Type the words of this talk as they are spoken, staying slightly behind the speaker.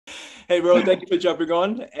Hey, bro, thank you for jumping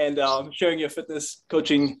on and sharing your fitness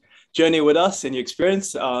coaching journey with us and your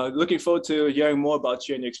experience. Looking forward to hearing more about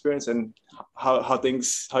you and your experience and how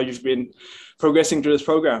you've been progressing through this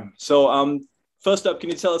program. So, first up, can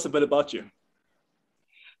you tell us a bit about you?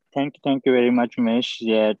 Thank you very much, Mish.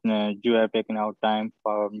 Yeah, you have taken out time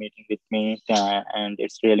for meeting with me, and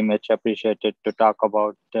it's really much appreciated to talk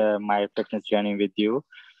about my fitness journey with you.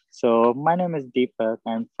 So, my name is Deepak.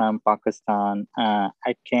 I'm from Pakistan.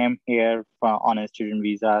 I came here on a student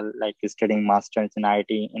visa, like studying masters in IT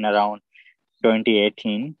in around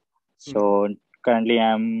 2018. So, currently,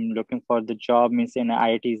 I'm looking for the job, means in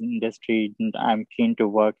IT industry. I'm keen to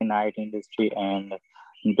work in IT industry and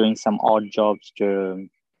doing some odd jobs to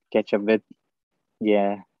catch up with.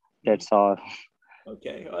 Yeah, that's all.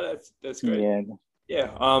 Okay, well, that's great. Yeah, Yeah.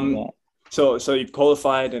 yeah, So you've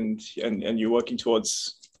qualified and you're working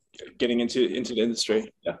towards getting into the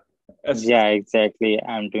industry. Yeah. That's yeah, exactly.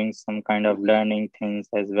 I'm doing some kind of learning things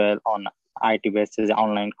as well on IT basis,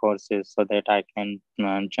 online courses, so that I can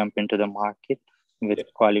jump into the market with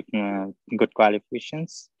yeah. good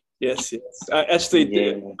qualifications. Yes, yes. I actually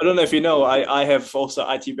did. Yeah, I don't know if you know, I have also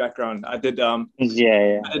IT background. yeah,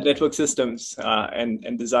 I did network systems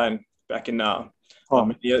and design back in oh,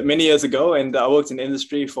 many years ago, and I worked in the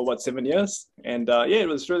industry for what 7 years, and yeah, it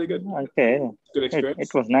was really good, okay. good It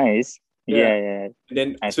experience. was nice. Yeah, Yeah, yeah, and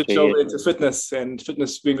then nice to switched hear. over into fitness, and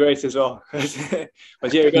fitness has been great as well.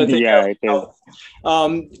 But yeah, we're gonna take care Yeah, of it is. health.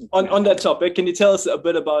 On that topic, can you tell us a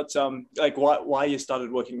bit about like why you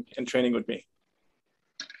started working and training with me?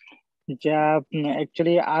 Yeah,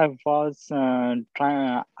 actually, I was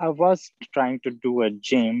trying to do a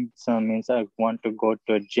gym. So means I want to go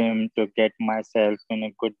to a gym to get myself in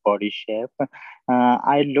a good body shape.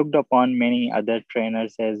 I looked upon many other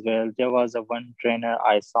trainers as well. There was a one trainer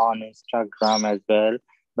I saw on Instagram as well,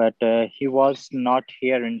 but he was not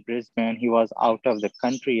here in Brisbane. He was out of the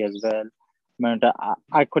country as well. But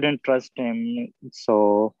I couldn't trust him.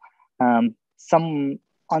 So some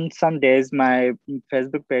on some days my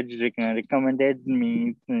Facebook page recommended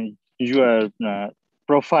me your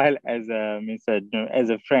profile as as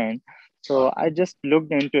a friend. So I just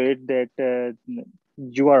looked into it that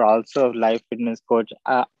you are also a life fitness coach.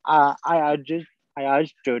 I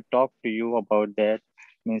urged to talk to you about that.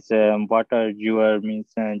 Means what are your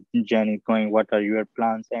journey going? What are your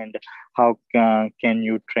plans and how can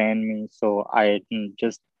you train me? So I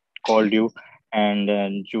just called you and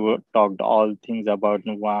you talked all things about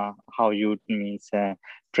how you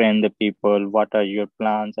train the people, what are your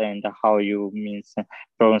plans, and how you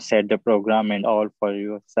set the program and all for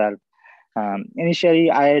yourself. Initially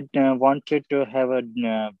I had, wanted to have a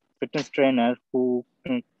fitness trainer who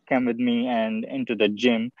came with me and into the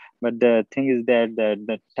gym, but the thing is that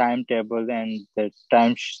the timetable and the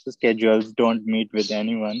schedules don't meet with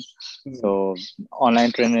anyone. Mhm. So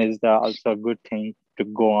online trainer is also a good thing to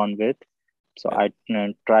go on with. So Yeah.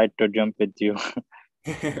 I tried to jump with you.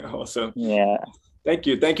 Awesome. Yeah, Thank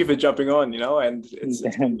you for jumping on. And that's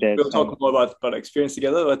we'll talk more about experience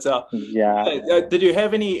together. But yeah. did you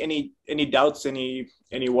have any doubts, any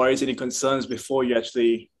worries, any concerns before you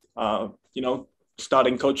actually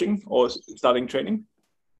starting coaching or starting training?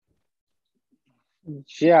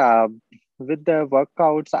 Yeah, with the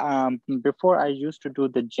workouts, before I used to do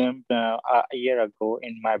the gym a year ago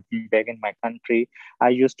back in my country, I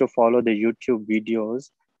used to follow the YouTube videos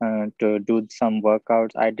to do some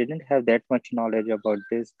workouts. I didn't have that much knowledge about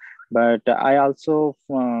this, but I also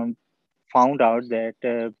found out that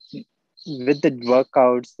with the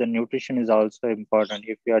workouts, the nutrition is also important.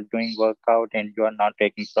 If you are doing workout and you are not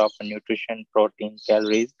taking proper nutrition, protein,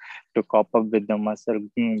 calories to cope up with the muscle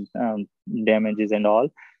damages and all.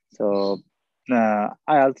 So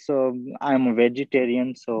I'm a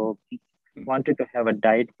vegetarian, so wanted to have a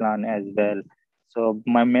diet plan as well. So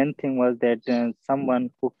my main thing was that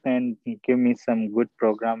someone who can give me some good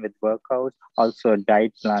program with workouts, also a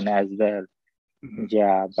diet plan as well. Mhm.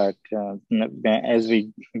 Yeah, but as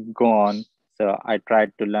we go on, so I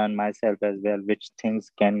tried to learn myself as well, which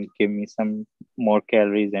things can give me some more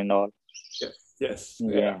calories and all. Yes, yes,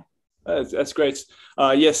 yeah, Yeah, that's great.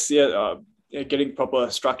 Yes, yeah. Yeah, getting proper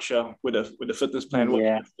structure with a fitness plan working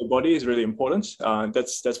yeah, with the body is really important.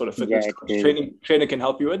 That's what a yeah, fitness it coach, is. trainer can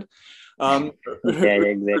help you with. Um, Yeah, with yeah,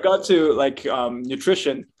 exactly. regard to like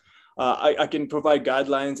nutrition, I can provide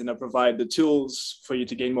guidelines and I provide the tools for you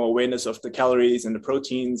to gain more awareness of the calories and the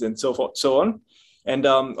proteins and so forth, so on, and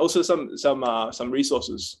also some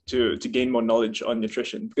resources to gain more knowledge on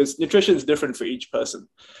nutrition because nutrition is different for each person.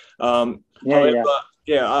 Yeah, However,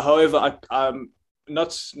 yeah, yeah, however,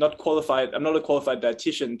 not qualified. I'm not a qualified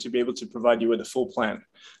dietitian to be able to provide you with a full plan.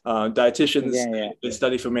 Dietitians, Yeah, they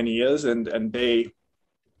study for many years, and they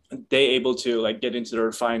able to like get into the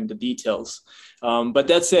refine the details. But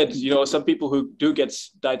that said, some people who do get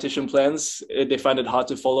dietitian plans, they find it hard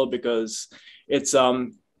to follow because it's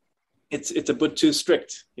it's a bit too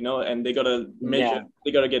strict, and they gotta measure, yeah,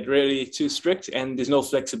 they gotta get really too strict, and there's no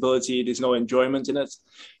flexibility, there's no enjoyment in it.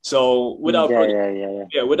 So with our approach, yeah.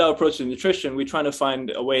 yeah, with our approach to nutrition, we're trying to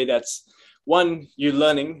find a way that's one, you're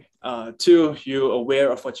learning, two, you're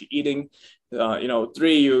aware of what you're eating,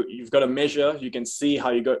 three, you've got a measure, you can see how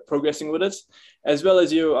you got progressing with it, as well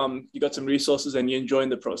as you got some resources and you're enjoying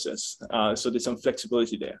the process. So there's some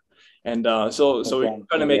flexibility there. And so we're Okay.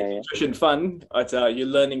 trying to make Yeah. nutrition fun, but you're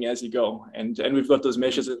learning as you go, and we've got those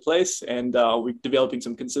measures in place, and we're developing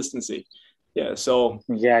some consistency. Yeah. So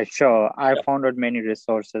Yeah, sure. I yeah, found out many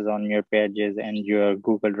resources on your pages and your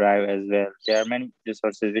Google Drive as well. There are many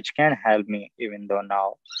resources which can help me even though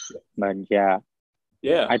now. But yeah,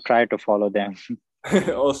 yeah. I try to follow them.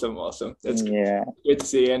 Awesome. That's Yeah. great to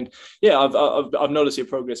see, and yeah, I've noticed your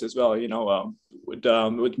progress as well. With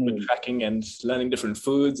Mm. tracking and learning different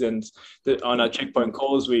foods, and on our checkpoint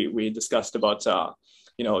calls, we discussed about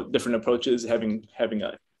different approaches,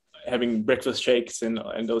 having breakfast shakes and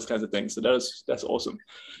those kinds of things. So that's awesome.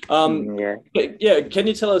 Yeah. Yeah, can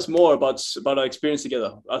you tell us more about our experience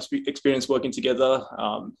together, our experience working together?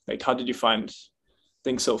 Like, how did you find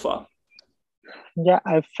things so far? Yeah,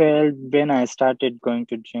 I felt when I started going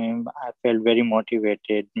to gym, I felt very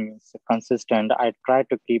motivated, means consistent. I try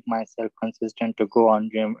to keep myself consistent to go on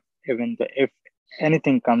gym, even if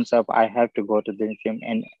anything comes up, I have to go to the gym.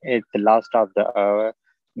 And at the last of the hour,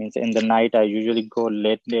 means in the night, I usually go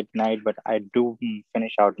late night, but I do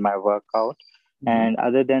finish out my workout. Mhm. And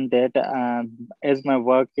other than that, as my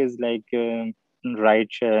work is like right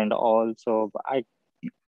share and all, so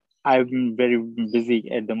I'm very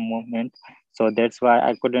busy at the moment, so that's why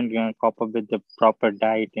I couldn't cope up with the proper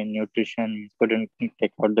diet and nutrition. Couldn't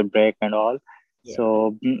take out the break and all. Yeah.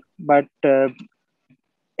 So, but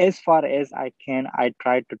as far as I can, I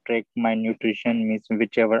try to track my nutrition, means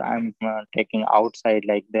whichever I'm taking outside,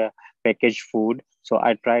 like the packaged food. So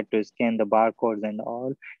I try to scan the barcodes and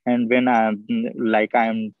all. And when I'm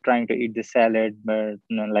trying to eat the salad, but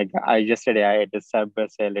like I yesterday I ate the Subway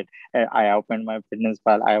salad. I opened my fitness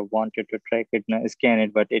pal. I wanted to track it, scan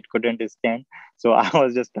it, but it couldn't scan. So I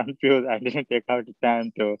was just confused. I didn't take out the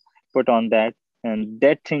time to put on that, and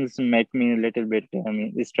that things make me a little bit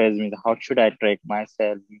it stress me. How should I track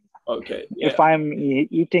myself Okay. Yeah. if I'm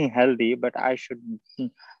eating healthy, but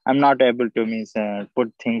I'm not able to means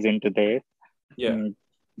put things into there. Yeah.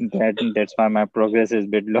 Mm, that's why my progress is a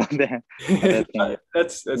bit low than other things.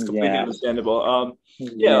 That's completely Yeah, understandable.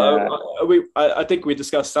 Yeah, yeah, I think we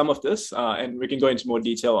discussed some of this, and we can go into more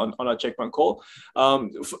detail on our checkpoint call.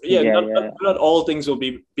 Yeah, yeah, not all things will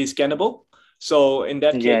be scannable. So in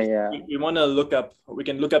that yeah, case, yeah, we want to look up. We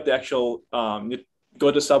can look up the actual. Go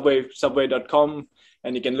to subway.com,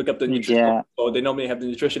 and you can look up the nutrition. yeah, Info. They normally have the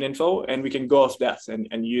nutrition info, and we can go off that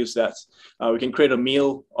and use that. We can create a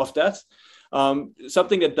meal of that.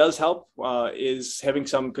 Something that does help is having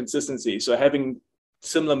some consistency. So having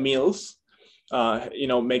similar meals,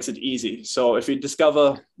 makes it easy. So if we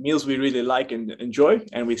discover meals we really like and enjoy,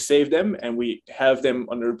 and we save them and we have them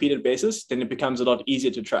on a repeated basis, then it becomes a lot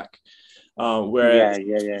easier to track. Whereas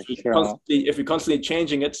yeah, sure. if you're constantly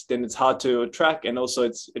changing it, then it's hard to track, and also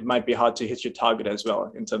it might be hard to hit your target as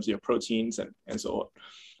well in terms of your proteins and so on.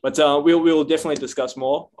 But we'll definitely discuss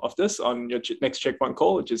more of this on your next checkpoint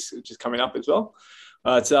call, which is coming up as well.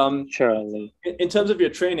 But Surely. in terms of your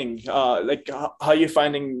training, like how are you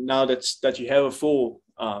finding now that you have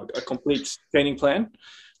a complete training plan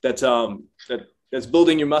that's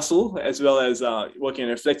building your muscle as well as working on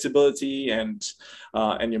your flexibility and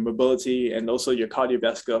your mobility and also your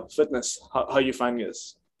cardiovascular fitness? How are you finding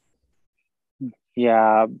this?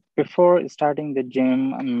 Yeah, before starting the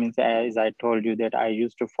gym, means as I told you that I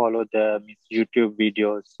used to follow the means YouTube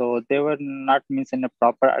videos. So they were not means in a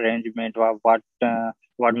proper arrangement of what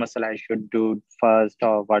muscle I should do first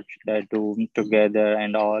or what should I do together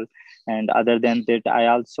and all. And other than that, I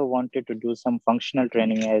also wanted to do some functional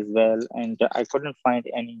training as well, and I couldn't find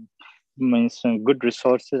any means good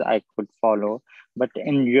resources I could follow. But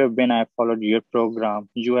in your when I followed your program,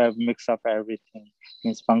 you have mixed up everything,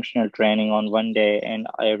 means functional training on one day and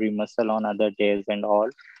every muscle on other days and all.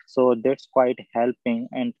 So that's quite helping.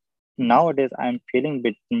 And nowadays I'm feeling a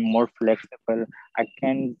bit more flexible. I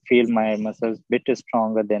can feel my muscles bit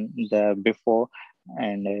stronger than the before,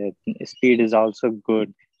 and speed is also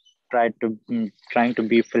good. Trying to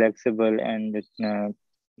be flexible and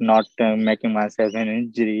not making myself an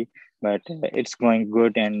injury, but it's going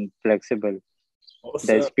good and flexible. The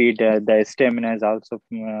Awesome. speed, the stamina is also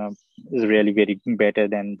is really very better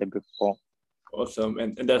than the before. Awesome.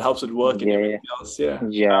 And that helps with work and Yeah, everything else. Yeah.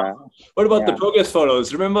 yeah, What about the yeah, progress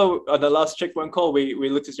photos? Remember on the last checkpoint call, we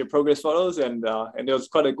looked at your progress photos, and there was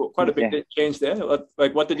quite a big yeah, change there.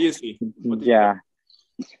 What did you see? What did you know?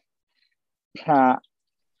 yeah. Uh,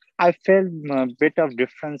 I felt a bit of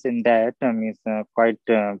difference in that. I mean, quite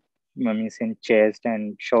means in chest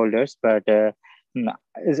and shoulders, but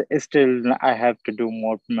still I have to do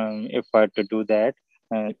more effort to do that.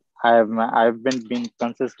 Uh, I've been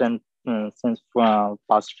consistent since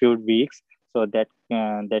past few weeks, so that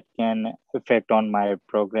can affect on my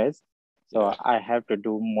progress. Yeah. So I have to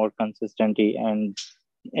do more consistently, and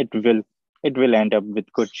it will it will end up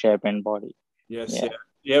with good shape and body. Yes. Yeah. Yeah,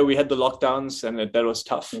 Yeah. We had the lockdowns, and that was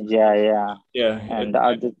tough. yeah, yeah. Yeah. And the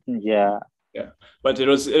other, yeah, Yeah, but it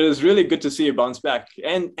was really good to see you bounce back,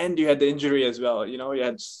 and you had the injury as well.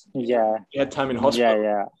 yeah, you had time in yeah, hospital,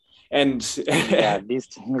 yeah, and yeah. These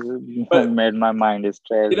things but made my mind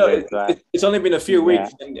stressed. it, That's why. it's only been a few Yeah,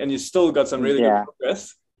 weeks, and you still got some really good yeah,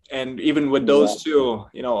 progress. And even with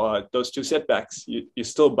yeah, those two setbacks, you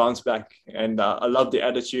still bounce back. And I love the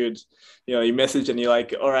attitude. You message and you're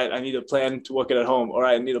like, all right, I need a plan to work it at home. All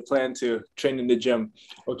right, I need a plan to train in the gym.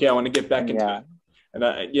 Okay, I want to get back into it. yeah. And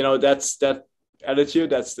that's that attitude.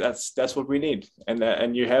 That's what we need.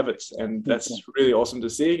 And you have it, and that's really awesome to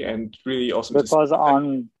see, and really awesome to see. Because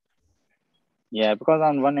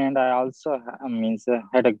on one end, I also means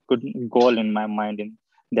had a good goal in my mind in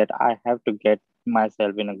that I have to get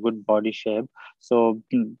myself in a good body shape. So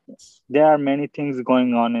there are many things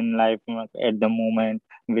going on in life at the moment,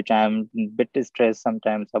 which I'm a bit stressed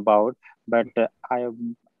sometimes about. But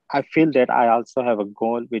I feel that I also have a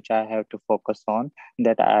goal which I have to focus on.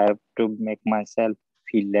 That I have to make myself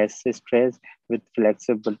feel less stressed with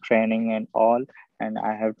flexible training and all, and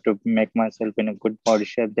I have to make myself in a good body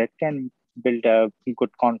shape that can build a good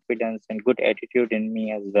confidence and good attitude in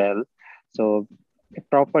me as well. So a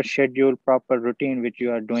proper schedule, proper routine which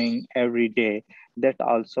you are doing every day, that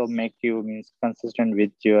also make you means consistent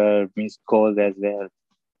with your means goals as well.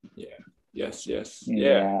 Yeah. Yes. Yes.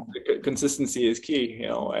 Yeah. Yeah, Consistency is key,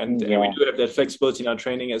 and we yeah, do have that flexibility in our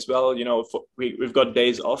training as well. We've got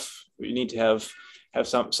days off. We need to have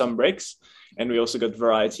some breaks, and we also got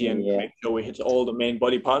variety and yeah, make sure we hit all the main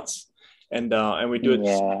body parts, and we do it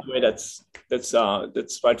yeah, in a way that's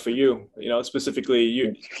right for you. Specifically,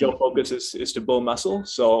 your focus is to build muscle,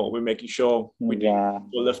 so we're making sure we do yeah,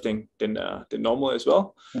 more lifting than normal as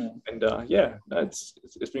well. yeah. And yeah, it's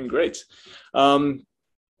been great. Um,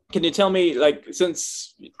 can you tell me, like,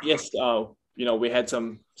 since yes, we had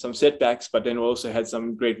some setbacks, but then we also had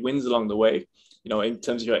some great wins along the way. In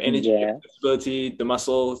terms of your energy, your Yeah. flexibility, the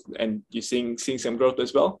muscle, and you seeing some growth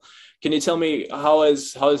as well. Can you tell me how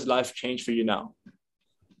has life changed for you now?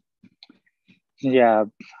 Yeah,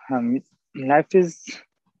 life is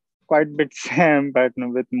quite bit same, but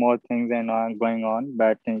with more things and going on.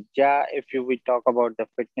 But yeah, if we talk about the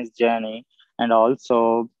fitness journey, and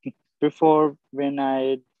also before when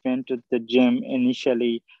I went to the gym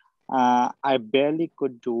initially, I barely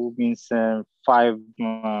could do means five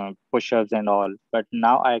push-ups and all. But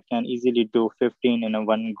now I can easily do 15 in a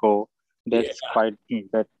one go. Yeah, That's quite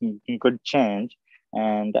that good change.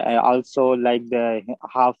 And I also like the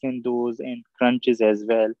half in those and crunches as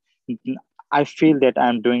well. I feel that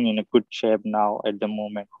I'm doing in a good shape now at the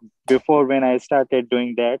moment. Before, when I started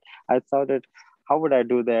doing that, I thought that how would I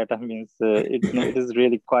do that? I mean, it is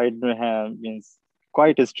really quite means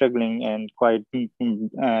quite struggling and quite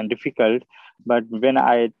difficult. But when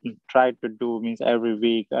I try to do means every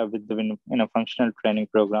week in a functional training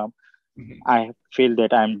program, Mhm. I feel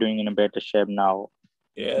that I'm doing in a better shape now.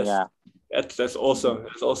 Yes, Yeah, that's awesome.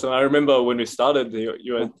 That's awesome. I remember when we started,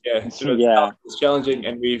 you were yeah, yeah, it was challenging,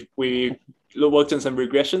 and we worked on some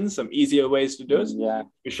regressions, some easier ways to do it. yeah,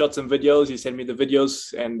 We shot some videos. You sent me the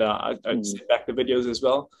videos, and I mm, sent back the videos as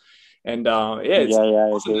well. And yeah, it's yeah, yeah.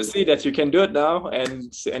 It awesome to is. see that you can do it now,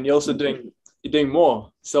 and you're doing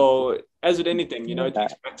more. So as with anything, it Yeah,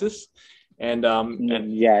 takes practice, and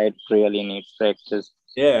yeah. It really needs practice.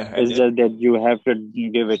 yeah, It's just that you have to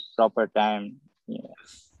give it proper time. Yeah,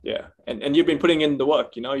 yeah, and you've been putting in the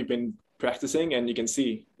work. You've been practicing, and you can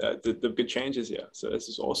see the good changes here. So this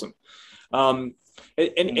is awesome. Um,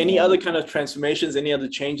 any yeah. other kind of transformations? Any other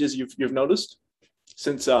changes you've noticed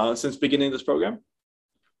since beginning this program?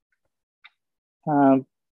 Um,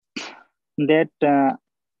 that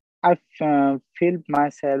I feel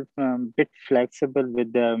myself bit flexible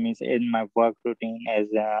with the means in my work routine as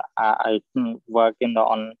I work in the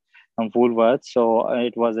Woolworth. So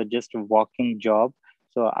it was just a walking job.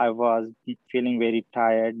 So I was feeling very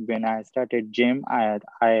tired when I started gym.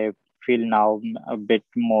 I feel now a bit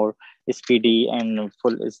more speedy and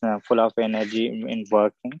full of energy in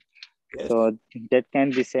working. Yes. So that can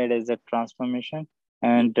be said as a transformation.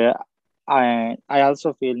 And I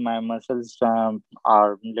also feel my muscles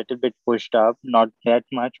are a little bit pushed up, not that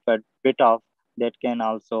much, but bit of that can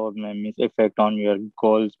also affect on your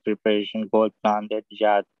goals preparation, goal plan, that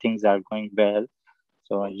yeah, things are going well.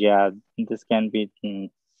 So yeah, this can be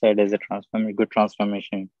said as a good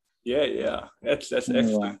transformation. Yeah, yeah, that's Yeah,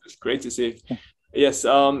 excellent. It's great to see. Yes,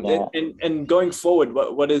 yeah. and going forward,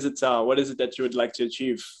 what is it that you would like to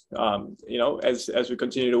achieve? As we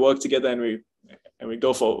continue to work together and we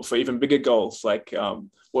go for even bigger goals. Like,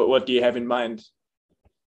 what do you have in mind?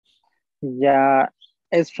 Yeah,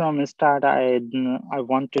 as from the start, I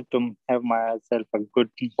wanted to have myself a good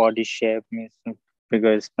body shape, means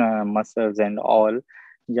bigger muscles and all.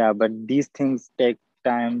 Yeah, but these things take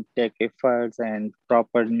time, take efforts, and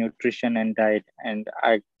proper nutrition and diet. And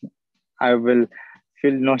I will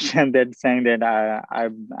feel notion that saying that I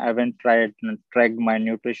haven't tried to track my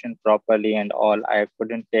nutrition properly and all. I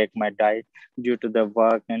couldn't take my diet due to the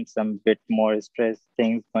work and some bit more stress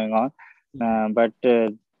things going on. But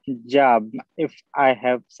yeah, if I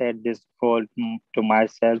have set this goal to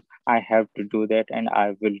myself, I have to do that, and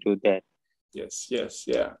I will do that. Yes, yes,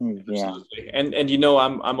 yeah, Yeah, absolutely. And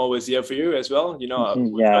I'm always here for you as well. yeah,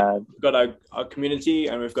 We've got our community,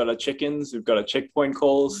 and we've got our check-ins, we've got our checkpoint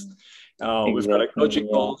calls, we've got our exactly. coaching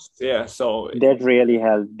Yeah. calls. Yeah, so That really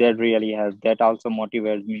helps. That really helps. That also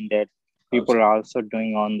motivates me that people abs- are also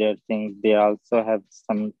doing on their things. They also have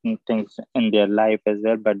some things in their life as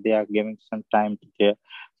well, but they are giving some time to their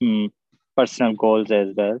um, personal goals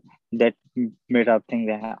as well. That made up thing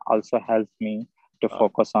that also helps me to uh,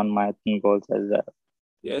 focus on my goals as well.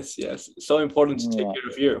 yes, yes, so important to take Yeah, care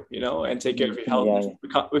of you, and take care of your health.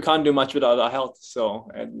 yeah, We can't do much without our health. So,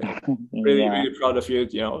 and really, yeah. really proud of you,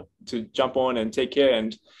 to jump on and take care,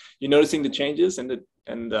 and you're noticing the changes and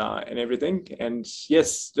everything. And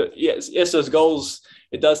yes, yes, those goals,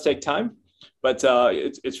 it does take time, but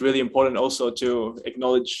it's really important also to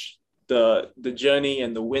acknowledge the journey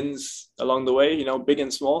and the wins along the way, big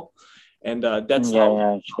and small. And that's Yeah,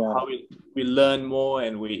 yeah, sure. how we learn more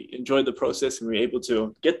and we enjoy the process, and we're able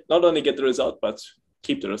to get not only get the result but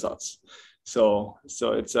keep the results. So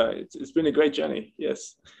it's been a great journey.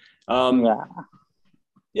 Yes. um Yeah.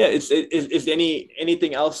 yeah, is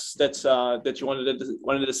anything else that you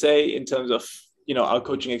wanted to say in terms of our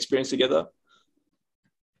coaching experience together?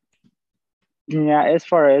 Yeah, as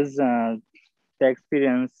far as the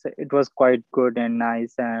experience, it was quite good and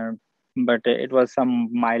nice, but it was some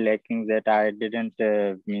my lacking that I didn't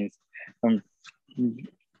means um,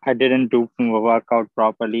 I didn't do workout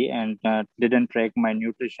properly and didn't track my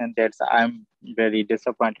nutrition. That's I'm very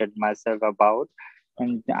disappointed myself about,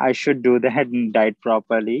 and I should do that and diet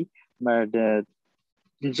properly. But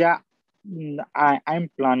yeah, I'm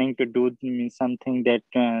planning to do something that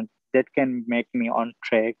can make me on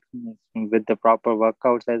track with the proper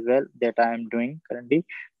workouts as well that I am doing currently.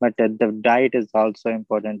 But the diet is also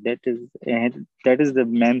important. That is the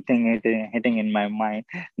main thing hitting in my mind.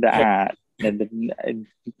 The that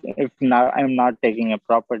if now I'm not taking a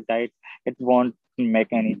proper diet, it won't make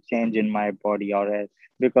any change in my body or else,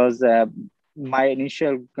 because my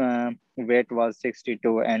initial weight was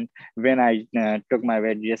 62, and when I took my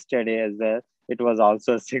weight yesterday as well, it was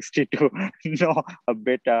also 62. No, a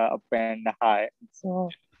bit up and high. So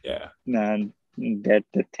Yeah. that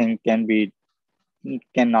the thing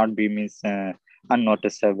cannot be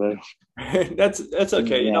unnoticeable. That's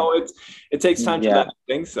okay. Yeah, It takes time to yeah, learn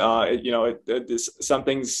things. Some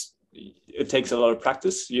things, it takes a lot of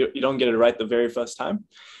practice. You don't get it right the very first time.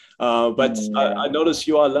 But I yeah, notice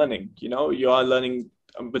you are learning. You are learning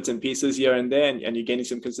bits and pieces here and there, and you're gaining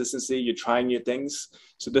some consistency. You're trying new things.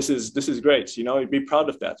 So this is great. Be proud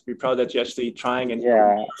of that. Be proud that you're actually trying and putting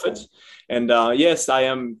yeah, effort. And yes, I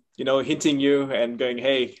am. Hinting you and going,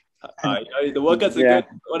 hey, the workouts are yeah, good.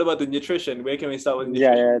 What about the nutrition? Where can we start with yeah,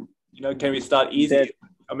 nutrition? yeah. Can we start easy? That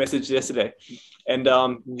A message yesterday, and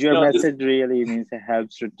your this, message really means it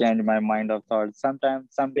helps to change my mind of thought. Sometimes,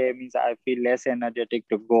 someday means I feel less energetic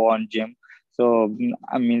to go on gym. So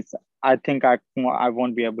I means I think I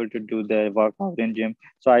won't be able to do the workout in gym.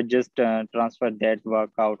 So I just transfer that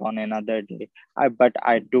workout on another day. But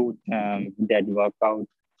I do that workout.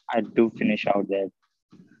 I do finish out that.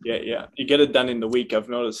 Yeah. You get it done in the week. I've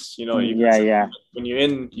noticed, Yeah, yeah, when you're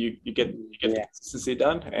in, you get the yeah, consistency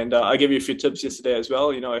done. And I gave you a few tips yesterday as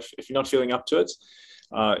well. If you're not feeling up to it,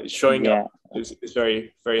 showing up yeah. is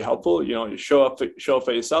very, very helpful. You show up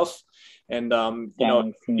for yourself. And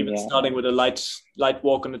Thanks. even Yeah, starting with a light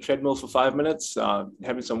walk on the treadmill for 5 minutes,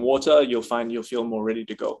 having some water, you'll find you'll feel more ready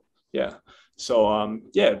to go. Yeah. So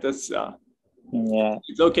yeah, that's yeah.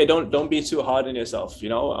 it's okay. Don't be too hard on yourself.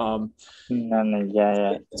 No, no, yeah,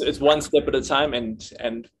 yeah. It's one step at a time,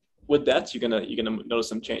 and with that, you're gonna notice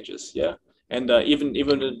some changes. Yeah. And even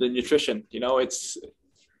the nutrition, it's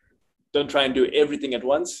don't try and do everything at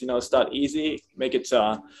once. Start easy, make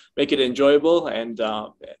it enjoyable, and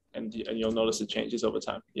you'll notice the changes over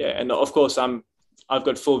time. Yeah. And of course, I've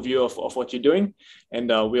got full view of what you're doing, and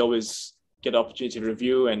we always get the opportunity to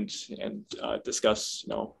review and discuss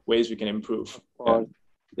ways we can improve. Of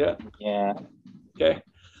Yeah. yeah. Okay.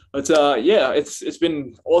 But yeah, it's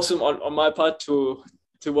been awesome on my part to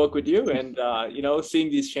work with you, and seeing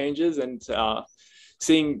these changes, and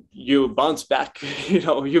seeing you bounce back.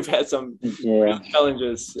 You've had some real Yeah,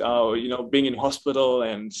 challenges, being in hospital,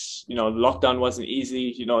 and lockdown wasn't easy,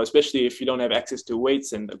 especially if you don't have access to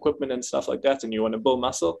weights and equipment and stuff like that, and you want to build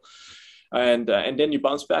muscle, and then you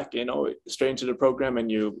bounce back, straight into the program, and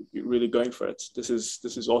you're really going for it. This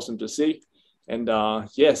is awesome to see. And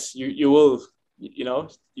yes, you will,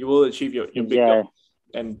 you will achieve your big yeah. goal.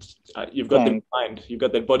 And you've got them in Thank, mind. You've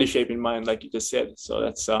got that body shape in mind, like you just said. So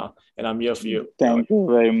that's and I'm here for you. thank you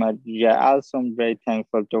very much. Yeah, also I'm very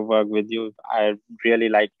thankful to work with you. I really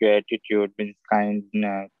like your attitude, with kind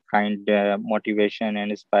motivation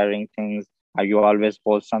and inspiring things. You always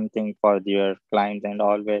post something for your clients, and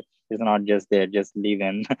always it's not just there, just leave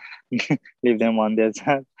them, leave them on their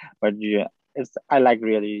side. But yeah, I like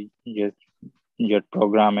really your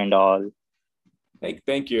program and all.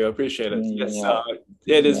 Thank you. I appreciate it. Yes. Yeah,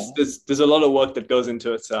 Yeah. yeah, There's a lot of work that goes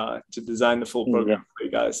into it to design the full yeah, program for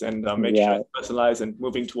you guys, and make sure yeah, it's personalized and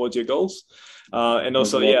moving towards your goals. And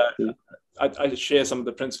also, yeah, exactly. I share some of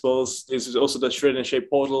the principles. This is also the Shred and Shape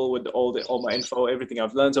portal with all my info, everything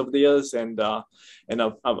I've learned over the years, and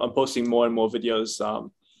I'm posting more and more videos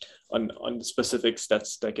on the specifics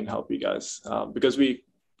that can help you guys, because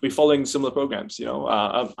we're following similar programs.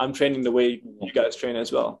 I'm training the way you guys train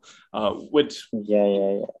as well, with Yeah,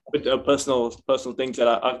 yeah, yeah. personal things that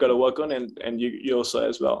I've got to work on, and you also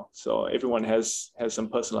as well. So everyone has some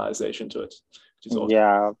personalization to it, which is awesome.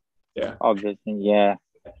 Yeah, Yeah. obviously, yeah.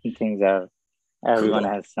 Things are, everyone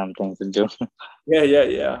Cool. has something to do. Yeah.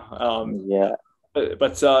 Yeah,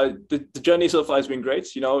 But the journey so far has been great.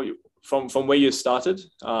 From where you started,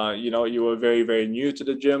 you were very, very new to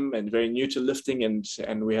the gym and very new to lifting,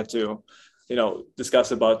 and we had to,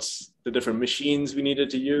 discuss about the different machines we needed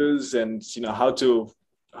to use, and how to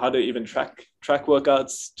even track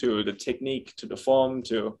workouts, to the technique, to the form,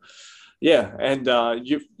 to yeah. And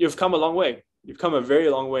you've come a long way. You've come a very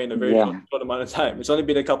long way in a very yeah, short amount of time. It's only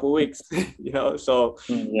been a couple of weeks, so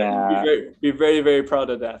yeah, be very, very proud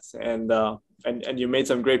of that. And you made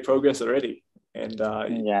some great progress already. And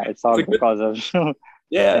yeah. It's it's all a good, because of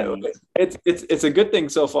yeah, things. it's a good thing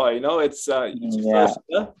so far. It's your Yeah, first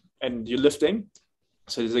year, and you're lifting,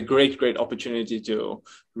 so there's a great opportunity to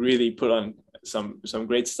really put on some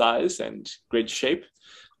great size and great shape.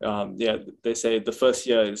 Yeah, they say the first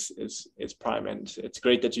year is prime, and it's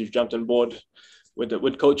great that you've jumped on board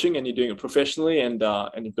with coaching, and you're doing it professionally, and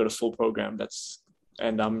you've got a full program.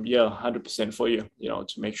 And I'm 100% for you,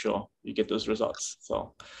 to make sure you get those results.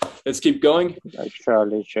 So let's keep going.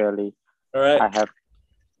 surely, surely. All right. I have,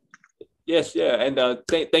 Yes, yeah, and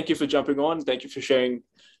thank you for jumping on. Thank you for sharing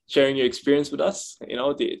your experience with us.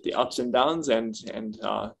 The ups and downs, and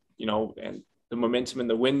the momentum and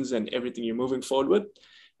the wins and everything you're moving forward with.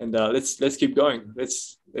 And let's keep going.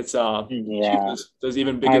 Let's achieve yeah. those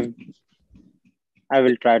even bigger. I I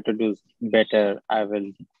will try to do better. I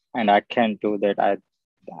will, and I can do that. I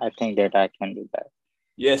think that I can do that.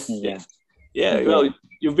 Yes, Yeah, yes, yeah. yeah, Well,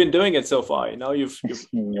 you've been doing it so far. You've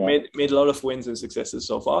yeah, made a lot of wins and successes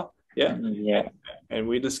so far. Yeah, yeah. and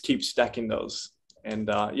we just keep stacking those. And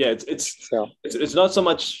yeah, Sure. it's not so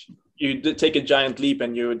much you take a giant leap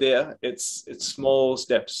and you're there. It's small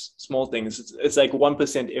steps, small things. It's like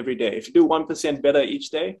 1% every day. If you do 1% better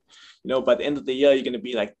each day, by the end of the year you're going to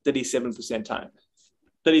be like 37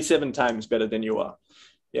 times better than you are.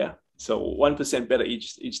 Yeah. So 1% better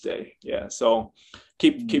each day. Yeah. So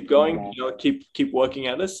keep going. Yeah, Keep working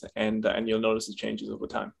at this, and you'll notice the changes over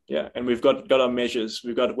time. Yeah. And we've got our measures.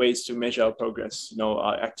 We've got ways to measure our progress.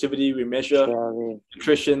 Our activity we measure, surely.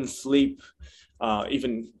 nutrition, sleep,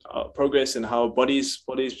 even progress in how bodies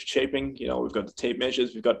shaping. We've got the tape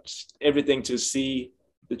measures. We've got everything to see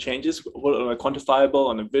the changes, on a quantifiable,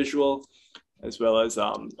 on a visual, as well as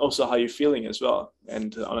also how you're feeling as well.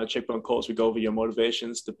 And on our checkpoint calls, we go over your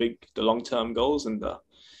motivations, the long-term goals, and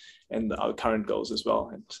our current goals as well,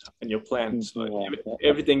 and your plan. So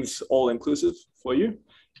everything's all inclusive for you,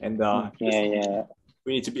 and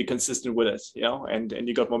we need to be consistent with it, and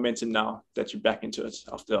you got momentum now that you're back into it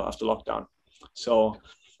after lockdown. So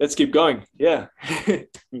let's keep going. Yeah.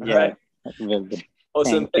 Right. Will be.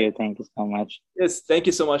 Awesome. Thank you so much. Yes, thank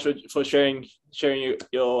you so much for sharing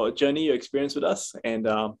your journey, your experience with us, and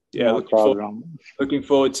looking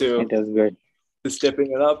forward to it is good to stepping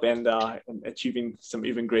it up and achieving some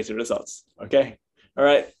even greater results. Okay. All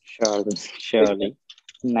right. Surely.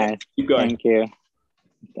 Nice. Keep going. Thank you.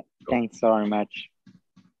 Thanks very much.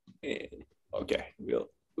 Okay, we'll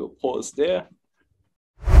pause there.